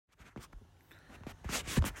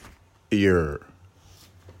You're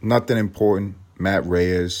nothing important. Matt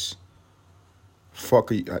Reyes.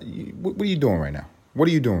 Fuck, what are you doing right now? What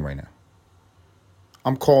are you doing right now?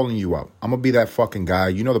 I'm calling you out. I'm going to be that fucking guy.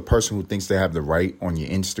 You know, the person who thinks they have the right on your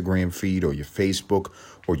Instagram feed or your Facebook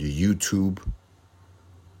or your YouTube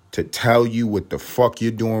to tell you what the fuck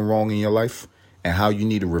you're doing wrong in your life and how you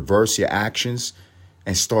need to reverse your actions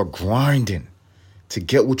and start grinding to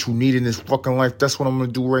get what you need in this fucking life. That's what I'm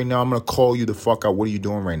going to do right now. I'm going to call you the fuck out. What are you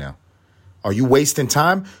doing right now? Are you wasting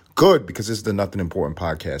time? Good, because this is the Nothing Important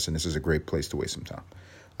podcast, and this is a great place to waste some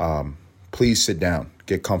time. Please sit down,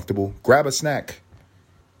 get comfortable, grab a snack,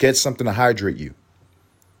 get something to hydrate you,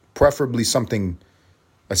 preferably something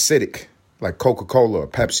acidic like Coca-Cola or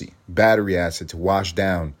Pepsi, battery acid to wash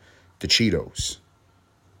down the Cheetos.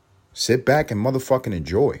 Sit back and motherfucking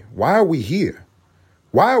enjoy. Why are we here?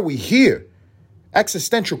 Why are we here?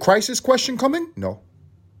 Existential crisis question coming? No.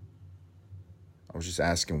 I was just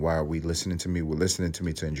asking, why are we listening to me? We're listening to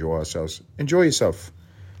me to enjoy ourselves. Enjoy yourself.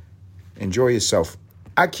 Enjoy yourself.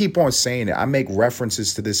 I keep on saying it. I make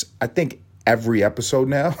references to this, I think, every episode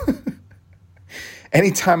now.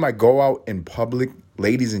 Anytime I go out in public,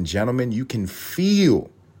 ladies and gentlemen, you can feel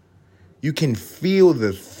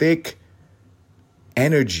the thick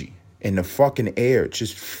energy in the fucking air.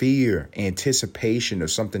 Just fear, anticipation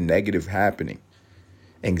of something negative happening.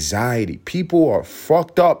 Anxiety. People are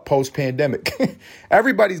fucked up post-pandemic.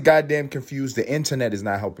 Everybody's goddamn confused. The internet is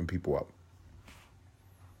not helping people out.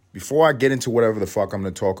 Before I get into whatever the fuck I'm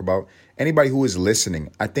going to talk about, anybody who is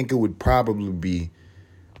listening, I think it would probably be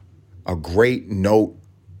a great note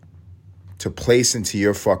to place into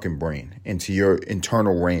your fucking brain, into your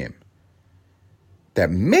internal RAM,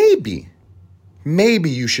 that maybe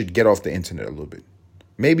you should get off the internet a little bit.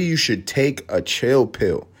 Maybe you should take a chill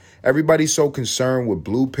pill. Everybody's so concerned with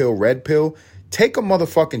blue pill, red pill. Take a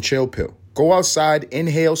motherfucking chill pill. Go outside,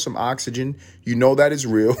 inhale some oxygen. You know that is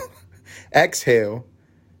real. Exhale.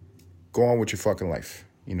 Go on with your fucking life,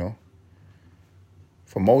 you know?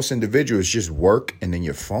 For most individuals, just work and then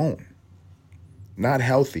your phone. Not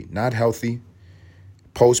healthy.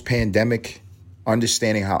 Post-pandemic,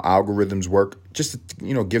 understanding how algorithms work. Just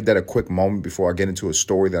to, give that a quick moment before I get into a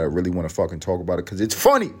story that I really want to fucking talk about it because it's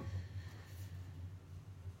funny.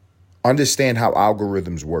 Understand how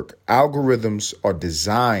algorithms work. Algorithms are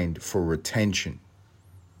designed for retention.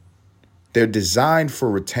 They're designed for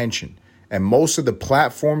retention. And most of the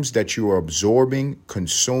platforms that you are absorbing,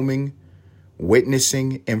 consuming,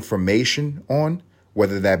 witnessing information on,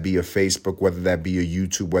 whether that be a Facebook, whether that be a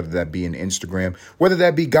YouTube, whether that be an Instagram, whether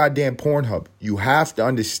that be goddamn Pornhub, you have to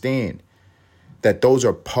understand that those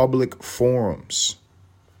are public forums.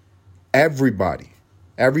 Everybody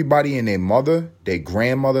and their mother, their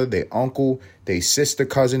grandmother, their uncle, their sister,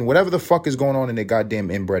 cousin, whatever the fuck is going on in their goddamn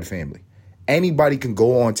inbred family. Anybody can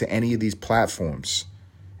go on to any of these platforms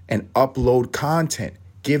and upload content,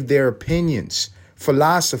 give their opinions,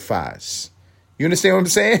 philosophize. You understand what I'm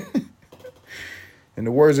saying? In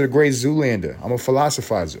the words of the great Zoolander, I'm a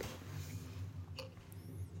philosophizer.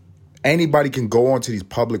 Anybody can go onto these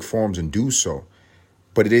public forums and do so,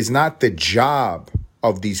 but it is not the job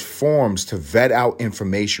of these forums to vet out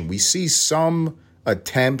information. We see some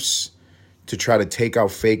attempts to try to take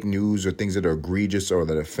out fake news or things that are egregious or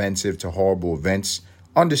that are offensive to horrible events.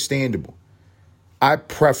 Understandable. I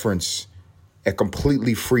preference a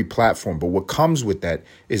completely free platform, but what comes with that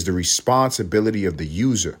is the responsibility of the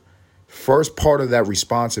user. First part of that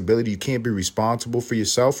responsibility, you can't be responsible for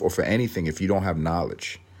yourself or for anything if you don't have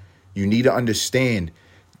knowledge. You need to understand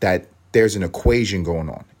that there's an equation going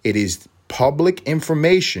on. It is public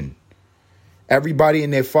information. Everybody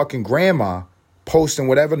and their fucking grandma posting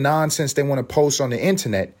whatever nonsense they want to post on the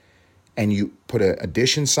internet, and you put an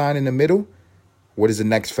addition sign in the middle. What is the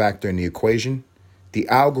next factor in the equation? The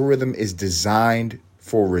algorithm is designed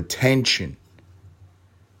for retention.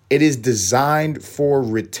 It is designed for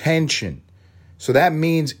retention. So that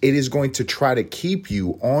means it is going to try to keep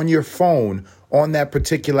you on your phone, on that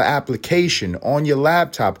particular application, on your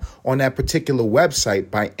laptop, on that particular website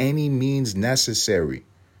by any means necessary.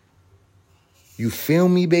 You feel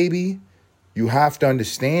me, baby? You have to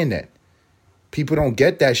understand that. People don't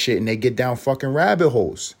get that shit and they get down fucking rabbit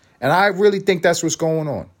holes. And I really think that's what's going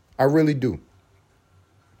on. I really do.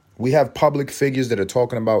 We have public figures that are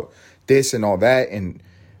talking about this and all that,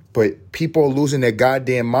 but people are losing their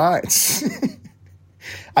goddamn minds.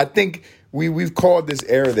 I think we've called this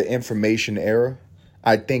era the information era.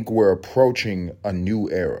 I think we're approaching a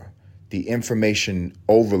new era, the information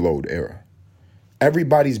overload era.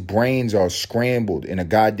 Everybody's brains are scrambled in a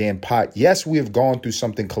goddamn pot. Yes, we have gone through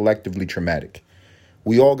something collectively traumatic.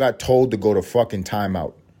 We all got told to go to fucking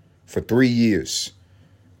timeout for 3 years.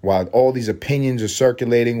 while all these opinions are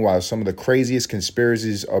circulating, while some of the craziest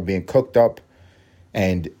conspiracies are being cooked up.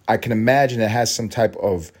 And I can imagine it has some type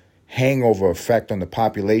of hangover effect on the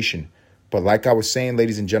population. But like I was saying,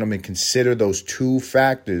 ladies and gentlemen, consider those two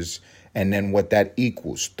factors and then what that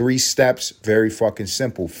equals. 3 steps, very fucking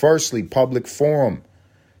simple. Firstly, public forum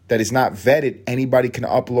that is not vetted. Anybody can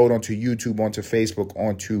upload onto YouTube, onto Facebook,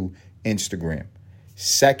 onto Instagram.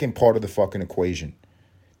 Second part of the fucking equation.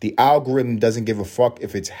 The algorithm doesn't give a fuck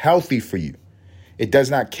if it's healthy for you. It does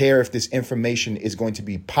not care if this information is going to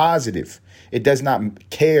be positive. It does not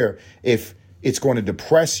care if it's going to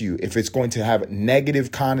depress you, if it's going to have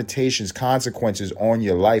negative connotations, consequences on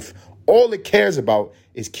your life. All it cares about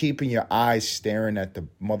is keeping your eyes staring at the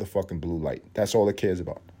motherfucking blue light. That's all it cares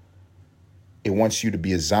about. It wants you to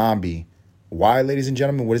be a zombie. Why, ladies and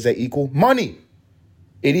gentlemen? What does that equal? Money.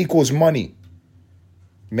 It equals money.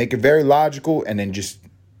 Make it very logical and then just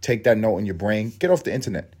take that note in your brain. Get off the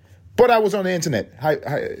internet. But I was on the internet.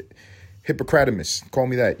 Hippocratemus. Call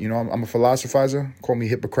me that. You know, I'm a philosophizer. Call me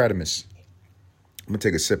Hippocratemus. I'm going to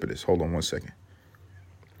take a sip of this. Hold on one second.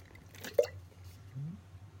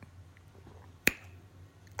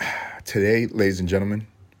 Today, ladies and gentlemen,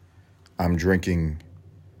 I'm drinking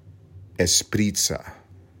Espritza.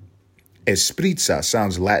 Espritza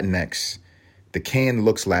sounds Latinx. The can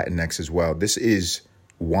looks Latinx as well. This is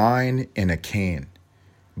wine in a can.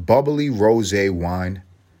 Bubbly rosé wine.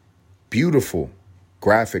 Beautiful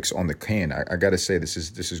graphics on the can. I got to say, this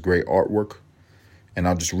is great artwork. And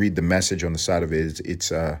I'll just read the message on the side of it.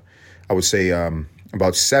 It's I would say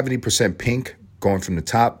about 70% pink going from the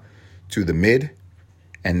top to the mid.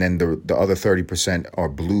 And then the other 30% are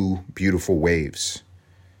blue, beautiful waves.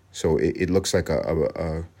 So it looks like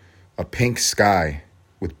a pink sky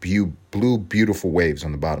with blue, beautiful waves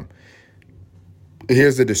on the bottom.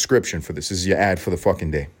 Here's the description for this. This is your ad for the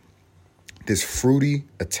fucking day. This fruity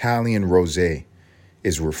Italian rosé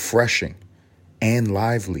is refreshing and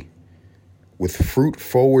lively, with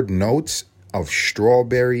fruit-forward notes of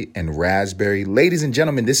strawberry and raspberry. Ladies and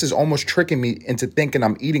gentlemen, this is almost tricking me into thinking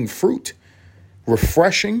I'm eating fruit.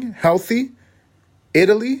 Refreshing, healthy,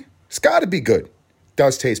 Italy. It's got to be good.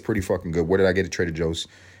 Does taste pretty fucking good. Where did I get it? Trader Joe's.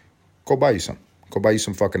 Go buy you some. Go buy you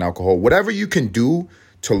some fucking alcohol. Whatever you can do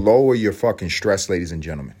to lower your fucking stress, ladies and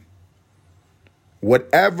gentlemen.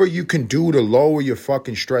 Whatever you can do to lower your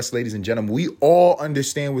fucking stress, ladies and gentlemen. We all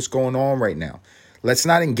understand what's going on right now. Let's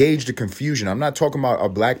not engage the confusion. I'm not talking about our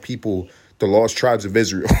black people, the lost tribes of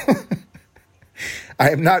Israel.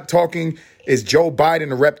 I am not talking, is Joe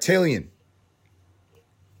Biden a reptilian?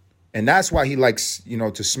 And that's why he likes,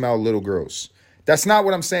 to smell little girls. That's not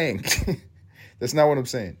what I'm saying. That's not what I'm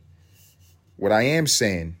saying. What I am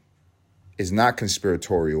saying is not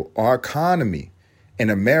conspiratorial. Our economy in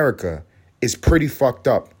America is pretty fucked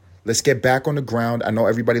up. Let's get back on the ground. I know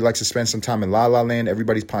everybody likes to spend some time in La La Land.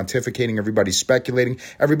 Everybody's pontificating. Everybody's speculating.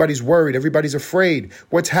 Everybody's worried. Everybody's afraid.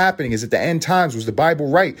 What's happening? Is it the end times? Was the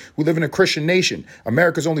Bible right? We live in a Christian nation.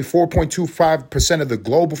 America's only 4.25% of the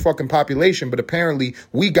global fucking population, but apparently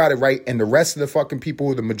we got it right, and the rest of the fucking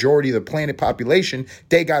people, the majority of the planet population,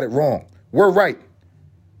 they got it wrong. We're right.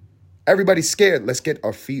 Everybody's scared. Let's get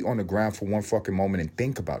our feet on the ground for one fucking moment and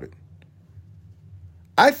think about it.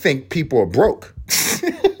 I think people are broke.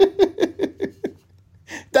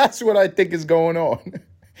 That's what I think is going on.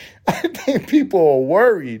 I think people are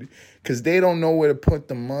worried because they don't know where to put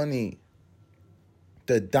the money.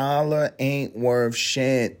 The dollar ain't worth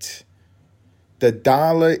shit. The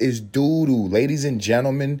dollar is doo-doo. Ladies and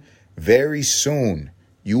gentlemen, very soon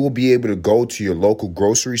you will be able to go to your local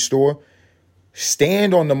grocery store,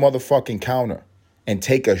 stand on the motherfucking counter, and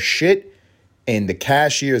take a shit in the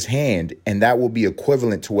cashier's hand, and that will be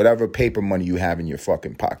equivalent to whatever paper money you have in your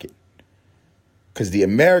fucking pocket. Because the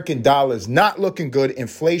American dollar is not looking good.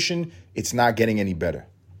 Inflation, it's not getting any better.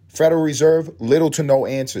 Federal Reserve, little to no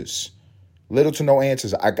answers. Little to no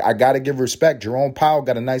answers. I got to give respect. Jerome Powell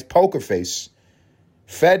got a nice poker face.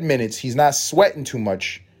 Fed minutes, he's not sweating too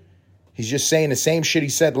much. He's just saying the same shit he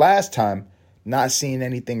said last time. Not seeing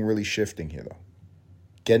anything really shifting here, though.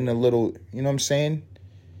 Getting a little, you know what I'm saying?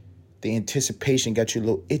 The anticipation got you a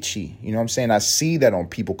little itchy. You know what I'm saying? I see that on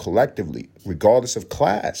people collectively, regardless of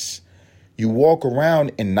class. You walk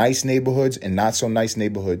around in nice neighborhoods and not so nice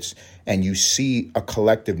neighborhoods, and you see a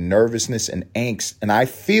collective nervousness and angst. And I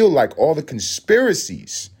feel like all the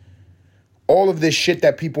conspiracies, all of this shit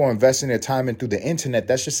that people are investing their time in through the internet,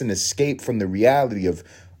 that's just an escape from the reality of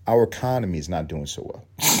our economy is not doing so well.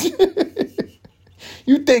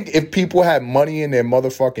 You think if people had money in their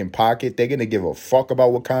motherfucking pocket, they're going to give a fuck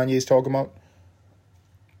about what Kanye's talking about?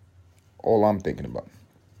 All I'm thinking about,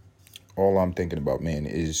 man,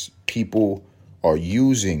 is people are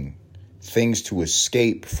using things to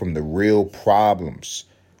escape from the real problems,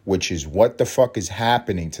 which is what the fuck is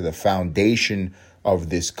happening to the foundation of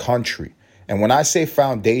this country. And when I say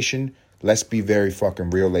foundation, let's be very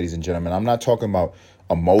fucking real, ladies and gentlemen. I'm not talking about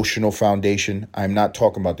emotional foundation. I'm not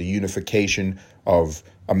talking about the unification of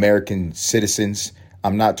American citizens.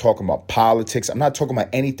 I'm not talking about politics. I'm not talking about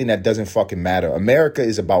anything that doesn't fucking matter. America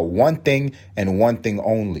is about one thing and one thing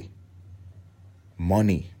only.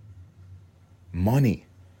 Money. Money.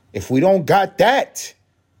 If we don't got that,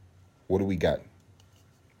 what do we got?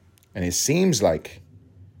 And it seems like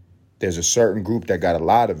there's a certain group that got a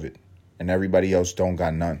lot of it and everybody else don't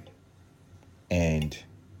got none. And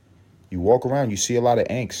you walk around, you see a lot of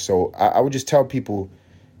angst. So I would just tell people,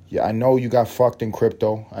 yeah, I know you got fucked in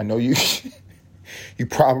crypto. I know you you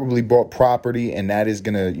probably bought property and that is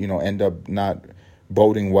going to, end up not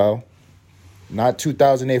boding well. Not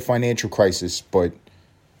 2008 financial crisis, but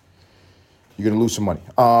you're going to lose some money.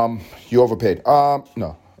 You overpaid.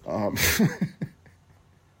 No.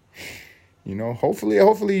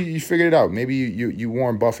 Hopefully you figured it out. Maybe you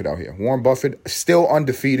Warren Buffett out here. Warren Buffett still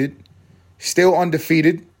undefeated.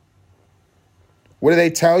 What do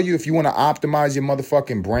they tell you? If you want to optimize your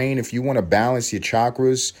motherfucking brain, if you want to balance your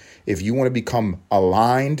chakras, if you want to become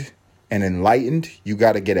aligned and enlightened, you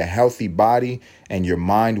got to get a healthy body and your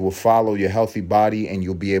mind will follow your healthy body and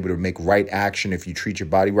you'll be able to make right action if you treat your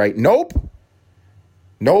body right. Nope.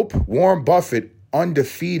 Warren Buffett,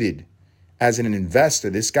 undefeated as an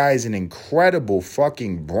investor. This guy is an incredible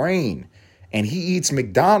fucking brain and he eats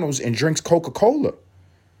McDonald's and drinks Coca-Cola.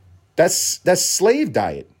 That's slave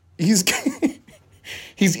diet.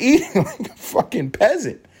 He's eating like a fucking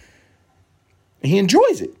peasant. He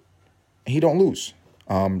enjoys it. He don't lose.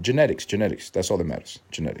 Genetics. That's all that matters.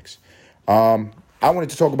 Genetics. I wanted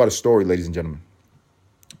to talk about a story, ladies and gentlemen.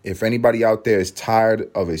 If anybody out there is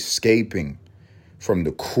tired of escaping from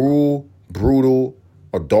the cruel, brutal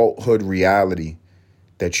adulthood reality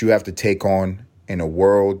that you have to take on in a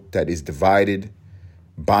world that is divided,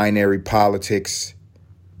 binary politics,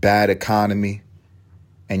 bad economy,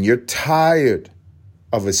 and you're tired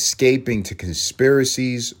of escaping to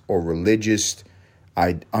conspiracies or religious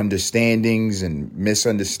understandings and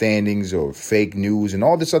misunderstandings or fake news and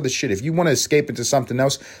all this other shit. If you want to escape into something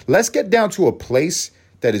else, let's get down to a place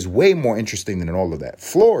that is way more interesting than all of that.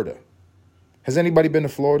 Florida. Has anybody been to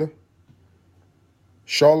Florida?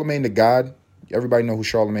 Charlemagne the God. Everybody know who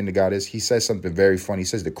Charlemagne the God is. He says something very funny. He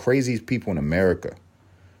says the craziest people in America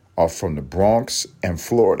are from the Bronx and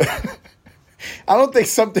Florida. I don't think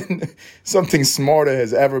something smarter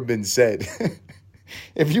has ever been said.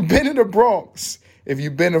 If you've been in the Bronx, if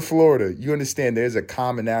you've been to Florida, you understand there's a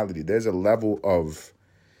commonality. There's a level of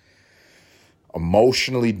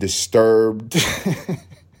emotionally disturbed,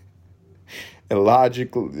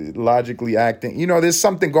 illogically acting. There's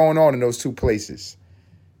something going on in those two places.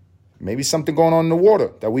 Maybe something going on in the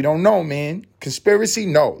water that we don't know, man. Conspiracy?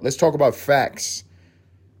 No. Let's talk about facts.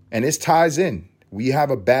 And this ties in. We have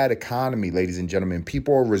a bad economy, ladies and gentlemen.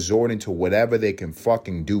 People are resorting to whatever they can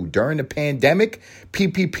fucking do. During the pandemic,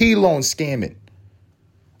 PPP loan scamming,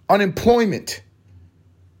 unemployment,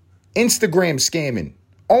 Instagram scamming,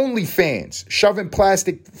 OnlyFans, shoving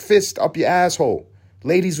plastic fist up your asshole.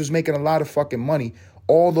 Ladies was making a lot of fucking money.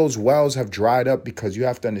 All those wells have dried up because you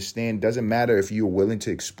have to understand, doesn't matter if you're willing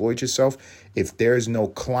to exploit yourself. If there is no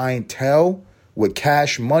clientele with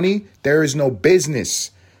cash money, there is no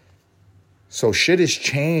business. So shit has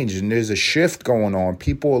changed and there's a shift going on.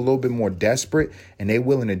 People are a little bit more desperate and they're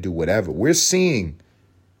willing to do whatever. We're seeing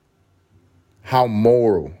how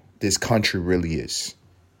moral this country really is.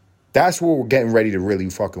 That's what we're getting ready to really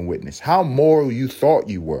fucking witness. How moral you thought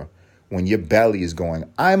you were when your belly is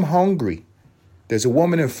going, I'm hungry. There's a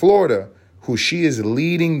woman in Florida who she is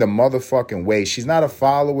leading the motherfucking way. She's not a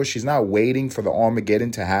follower. She's not waiting for the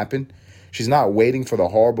Armageddon to happen. She's not waiting for the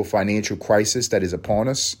horrible financial crisis that is upon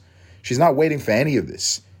us. She's not waiting for any of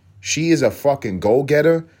this. She is a fucking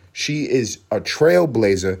go-getter. She is a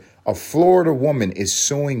trailblazer. A Florida woman is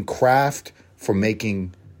suing Kraft for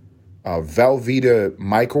making Velveeta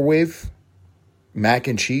microwave mac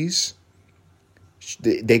and cheese.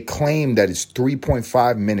 They claim that it's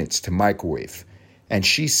 3.5 minutes to microwave. And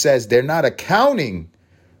she says they're not accounting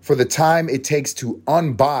for the time it takes to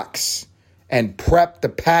unbox and prep the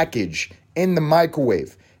package in the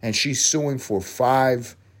microwave. And she's suing for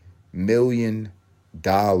 $5 million.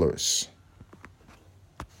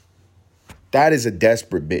 That is a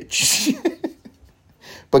desperate bitch.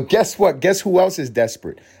 But guess what? Guess who else is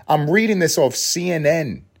desperate? I'm reading this off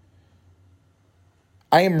CNN.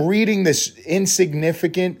 I am reading this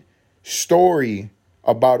insignificant story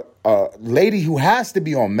about a lady who has to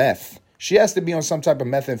be on meth. She has to be on some type of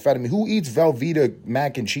methamphetamine. Who eats Velveeta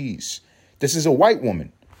mac and cheese? This is a white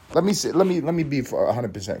woman. Let me be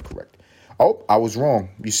 100% correct. Oh, I was wrong.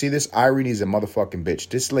 You see this? Irony is a motherfucking bitch.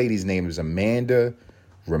 This lady's name is Amanda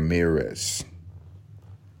Ramirez.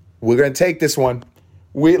 We're going to take this one.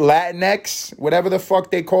 We Latinx, whatever the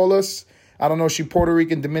fuck they call us. I don't know. She Puerto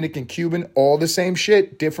Rican, Dominican, Cuban. All the same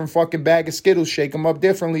shit. Different fucking bag of Skittles. Shake them up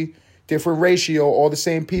differently. Different ratio. All the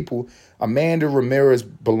same people. Amanda Ramirez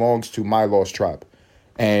belongs to my lost tribe.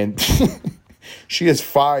 And she has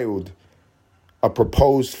filed a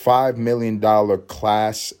proposed $5 million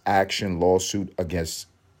class action lawsuit against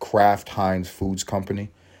Kraft Heinz Foods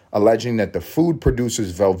Company, alleging that the food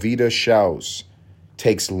producer's Velveeta shells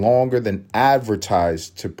takes longer than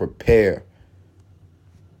advertised to prepare.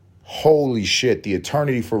 Holy shit. The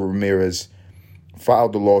attorney for Ramirez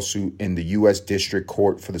filed the lawsuit in the U.S. District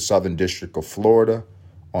Court for the Southern District of Florida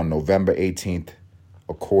on November 18th,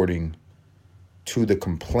 according to the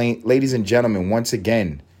complaint. Ladies and gentlemen, once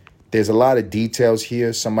again, there's a lot of details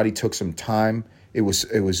here. Somebody took some time. It was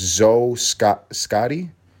Zoe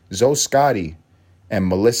Scotty and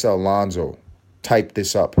Melissa Alonso typed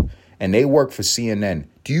this up. And they work for CNN.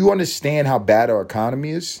 Do you understand how bad our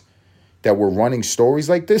economy is? That we're running stories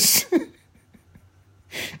like this?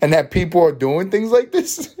 And that people are doing things like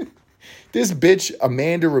this? This bitch,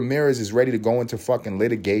 Amanda Ramirez, is ready to go into fucking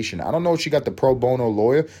litigation. I don't know if she got the pro bono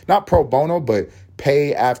lawyer. Not pro bono, but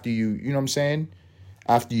pay after you know what I'm saying?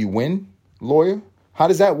 After you win lawyer. How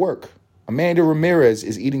does that work? Amanda Ramirez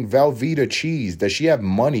is eating Velveeta cheese. Does she have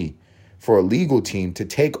money for a legal team to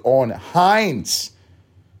take on Heinz?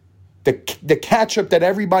 The ketchup that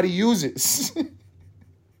everybody uses.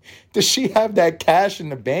 Does she have that cash in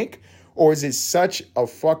the bank? Or is it such a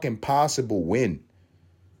fucking possible win?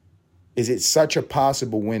 Is it such a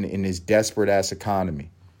possible win in this desperate ass economy?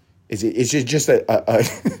 Is it just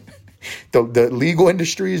the legal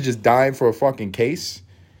industry is just dying for a fucking case?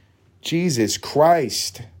 Jesus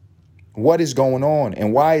Christ. What is going on?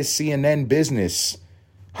 And why is CNN business?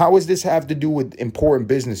 How does this have to do with important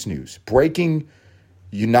business news? Breaking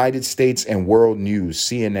United States and world news,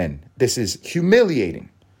 CNN. This is humiliating.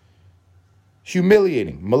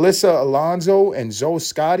 Humiliating. Melissa Alonso and Zoe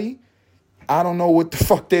Scotty, I don't know what the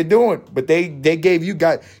fuck they're doing, but they gave you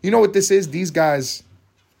guys, you know what this is? These guys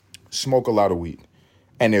smoke a lot of weed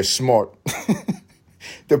and they're smart.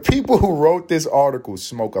 The people who wrote this article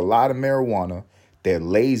smoke a lot of marijuana. They're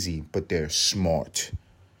lazy, but they're smart.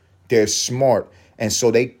 They're smart. And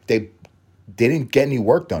so they didn't get any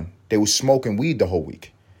work done. They were smoking weed the whole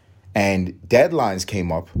week. And deadlines came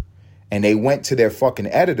up and they went to their fucking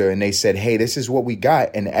editor and they said, hey, this is what we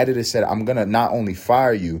got. And the editor said, I'm going to not only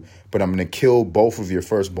fire you, but I'm going to kill both of your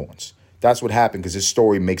firstborns. That's what happened because this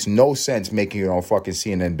story makes no sense making it on fucking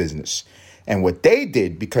CNN business. And what they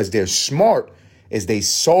did, because they're smart, is they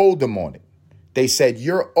sold them on it. They said,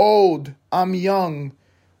 you're old, I'm young,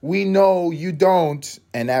 we know you don't.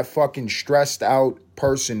 And that fucking stressed out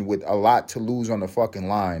person with a lot to lose on the fucking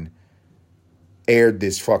line aired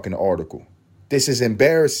this fucking article. This is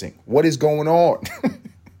embarrassing. What is going on?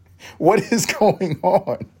 What is going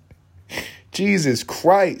on? Jesus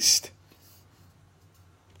Christ.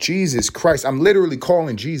 Jesus Christ. I'm literally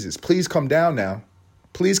calling Jesus. Please come down now.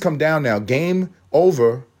 Please come down now. Game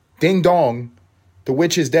over. Ding dong. The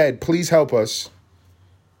witch is dead. Please help us.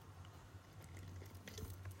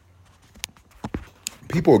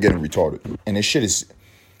 People are getting retarded. And this shit is...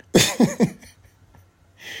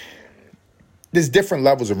 There's different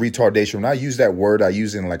levels of retardation. When I use that word, I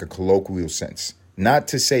use it in like a colloquial sense. Not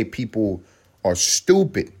to say people are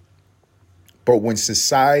stupid. But when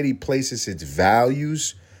society places its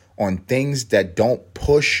values on things that don't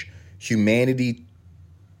push humanity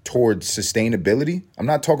towards sustainability, I'm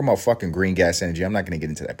not talking about fucking green gas energy. I'm not going to get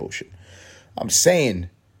into that bullshit. I'm saying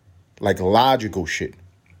like logical shit.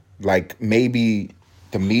 Like maybe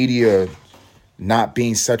the media not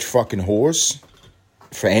being such fucking whores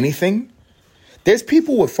for anything. There's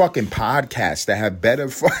people with fucking podcasts that have better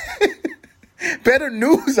better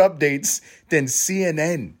news updates than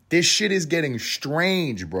CNN. This shit is getting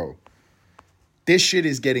strange, bro. This shit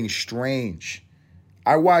is getting strange.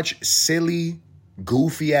 I watch silly,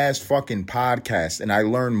 goofy-ass fucking podcasts, and I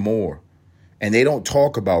learn more. And they don't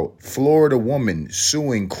talk about Florida woman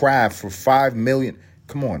suing Kraft for $5 million.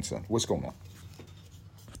 Come on, son. What's going on?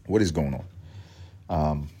 What is going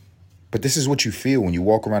on? But this is what you feel when you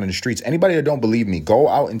walk around in the streets. Anybody that don't believe me, go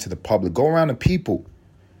out into the public. Go around the people.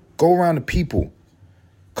 Go around the people.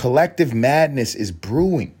 Collective madness is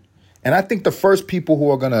brewing. And I think the first people who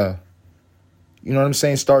are going to, you know what I'm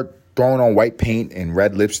saying, start throwing on white paint and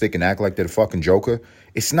red lipstick and act like they're the fucking Joker,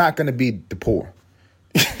 it's not going to be the poor.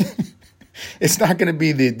 It's not going to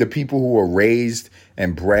be the people who are raised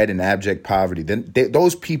and bred in abject poverty. Then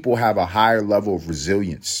those people have a higher level of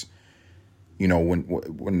resilience. You know,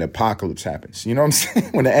 when the apocalypse happens, you know what I'm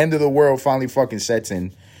saying? When the end of the world finally fucking sets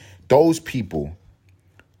in, those people,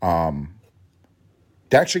 they're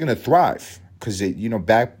actually going to thrive because they, you know,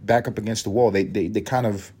 back up against the wall. They kind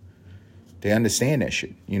of, they understand that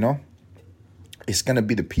shit, you know? It's going to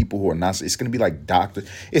be the people who are not, it's going to be like doctors.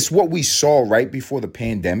 It's what we saw right before the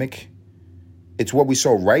pandemic. It's what we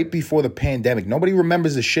saw right before the pandemic. Nobody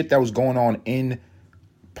remembers the shit that was going on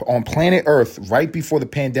planet Earth right before the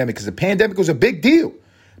pandemic, because the pandemic was a big deal.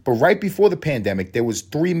 But right before the pandemic, there was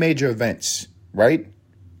 3 major events, right?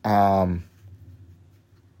 Some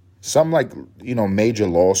like, you know, major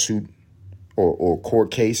lawsuit or court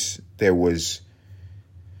case. There was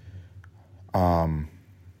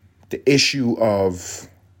the issue of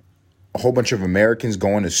a whole bunch of Americans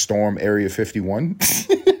going to storm Area 51.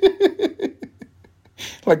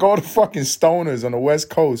 Like all the fucking stoners on the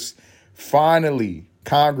West Coast finally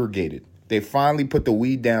congregated. They finally put the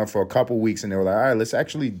weed down for a couple weeks and they were like, all right, let's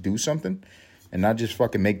actually do something and not just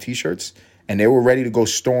fucking make t-shirts. And they were ready to go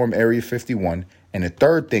storm Area 51. And the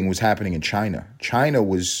third thing was happening in China. China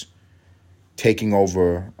was taking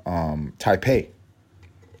over Taipei.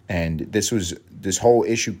 And this whole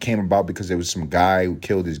issue came about because there was some guy who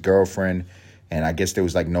killed his girlfriend. And I guess there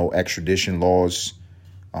was like no extradition laws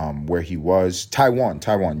where he was. Taiwan.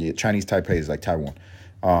 Yeah, Chinese Taipei is like Taiwan.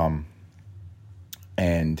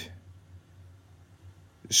 And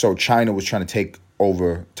so China was trying to take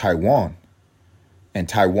over Taiwan. And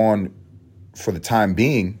Taiwan, for the time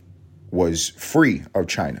being, was free of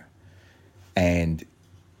China. And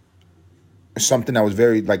something that was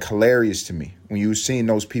very like hilarious to me when you were seeing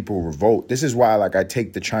those people revolt. This is why like I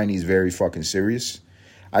take the Chinese very fucking serious.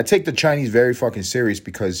 I take the Chinese very fucking serious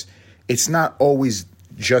because it's not always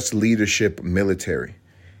just leadership, military.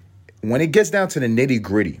 When it gets down to the nitty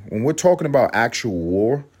gritty, when we're talking about actual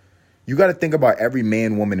war, you got to think about every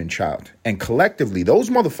man, woman, and child. And collectively, those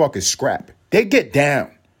motherfuckers scrap. They get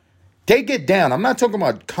down. They get down. I'm not talking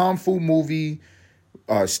about kung fu movie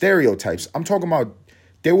stereotypes. I'm talking about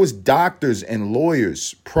there was doctors and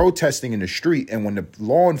lawyers protesting in the street. And when the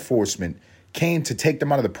law enforcement came to take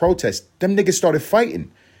them out of the protest, them niggas started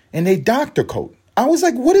fighting in a doctor coat. I was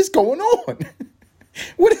like, what is going on?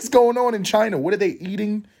 What is going on in China? What are they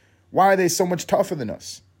eating? Why are they so much tougher than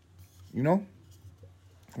us? You know?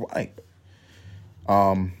 Why?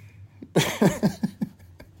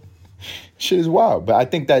 Shit is wild. But I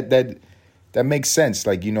think that makes sense.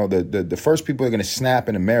 Like, you know, the first people are going to snap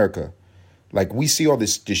in America. Like, we see all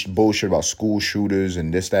this bullshit about school shooters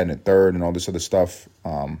and this, that, and the third and all this other stuff.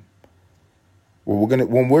 When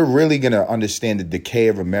we're really going to understand the decay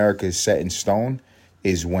of America is set in stone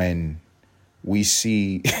is when we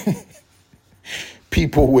see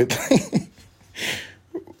people with,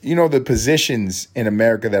 you know, the positions in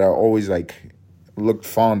America that are always like looked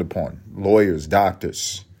fond upon. Lawyers,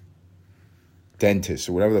 doctors, dentists,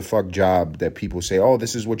 or whatever the fuck job that people say, oh,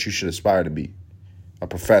 this is what you should aspire to be. A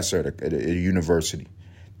professor at a university.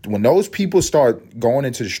 When those people start going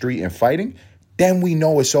into the street and fighting, then we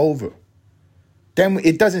know it's over. Then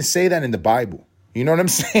it doesn't say that in the Bible. You know what I'm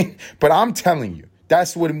saying? But I'm telling you,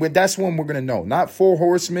 that's when we're going to know. Not 4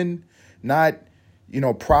 horsemen, not, you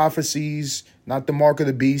know, prophecies, not the mark of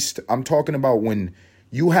the beast. I'm talking about when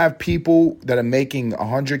you have people that are making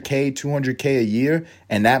 $100K, $200K a year,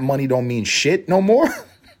 and that money don't mean shit no more.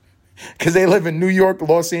 Because they live in New York,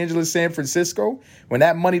 Los Angeles, San Francisco. When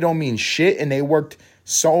that money don't mean shit and they worked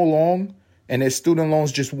so long and their student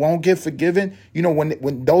loans just won't get forgiven. You know,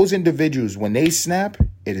 when those individuals, when they snap,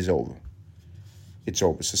 it is over. It's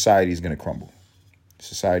over. Society is going to crumble.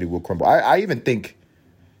 Society will crumble. I even think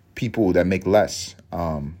people that make less,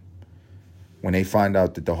 when they find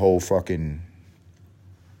out that the whole fucking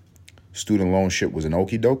student loan shit was an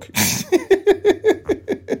okie doke.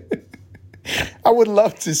 I would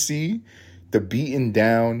love to see the beaten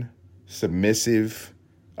down, submissive,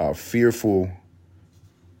 fearful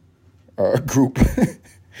group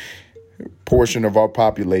portion of our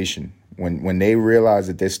population when they realize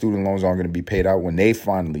that their student loans aren't going to be paid out, when they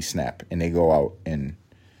finally snap and they go out and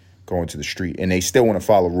go into the street and they still want to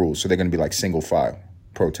follow rules. So they're going to be like single file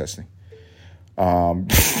protesting.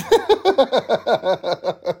 That's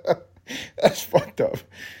fucked up.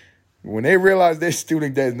 When they realize their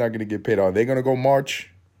student debt is not going to get paid off, they're going to go march.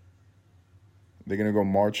 They're going to go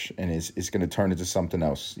march, and it's going to turn into something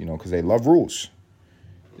else, you know, because they love rules.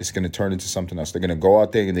 It's going to turn into something else. They're going to go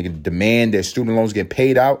out there and they're going to demand their student loans get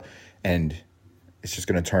paid out, and it's just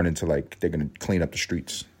going to turn into like they're going to clean up the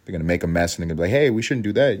streets. They're going to make a mess, and they're going to be like, hey, we shouldn't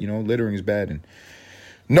do that. You know, littering is bad. And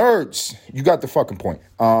Nerds, you got the fucking point.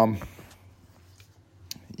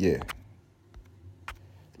 Yeah.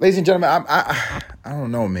 Ladies and gentlemen, I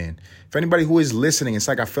don't know, man. For anybody who is listening, it's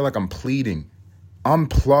like I feel like I'm pleading.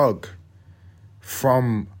 Unplug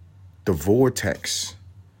from the vortex,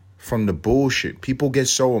 from the bullshit. People get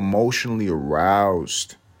so emotionally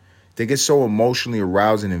aroused. They get so emotionally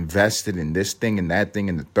aroused and invested in this thing and that thing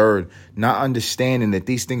and the third, not understanding that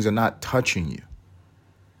these things are not touching you.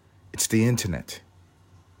 It's the internet.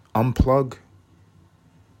 Unplug.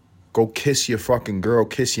 Go kiss your fucking girl,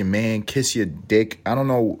 kiss your man, kiss your dick. I don't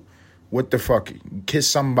know what the fuck. Kiss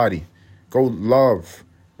somebody. Go love.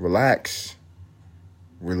 Relax.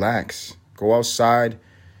 Go outside.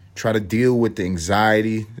 Try to deal with the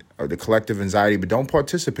anxiety or the collective anxiety, but don't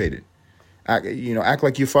participate in it. Act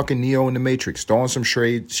like you're fucking Neo in the Matrix. Throw on some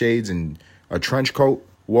shades and a trench coat.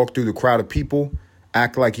 Walk through the crowd of people.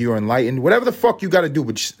 Act like you're enlightened. Whatever the fuck you got to do,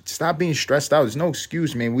 but just stop being stressed out. There's no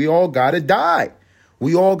excuse, man. We all got to die.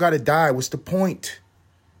 What's the point?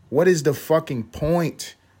 What is the fucking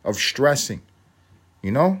point of stressing?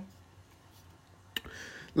 You know?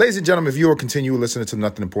 Ladies and gentlemen, if you will continue listening to the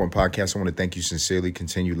Nothing Important podcast, I want to thank you sincerely.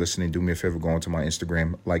 Continue listening. Do me a favor, go onto my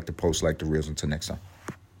Instagram, like the post, like the reels. Until next time.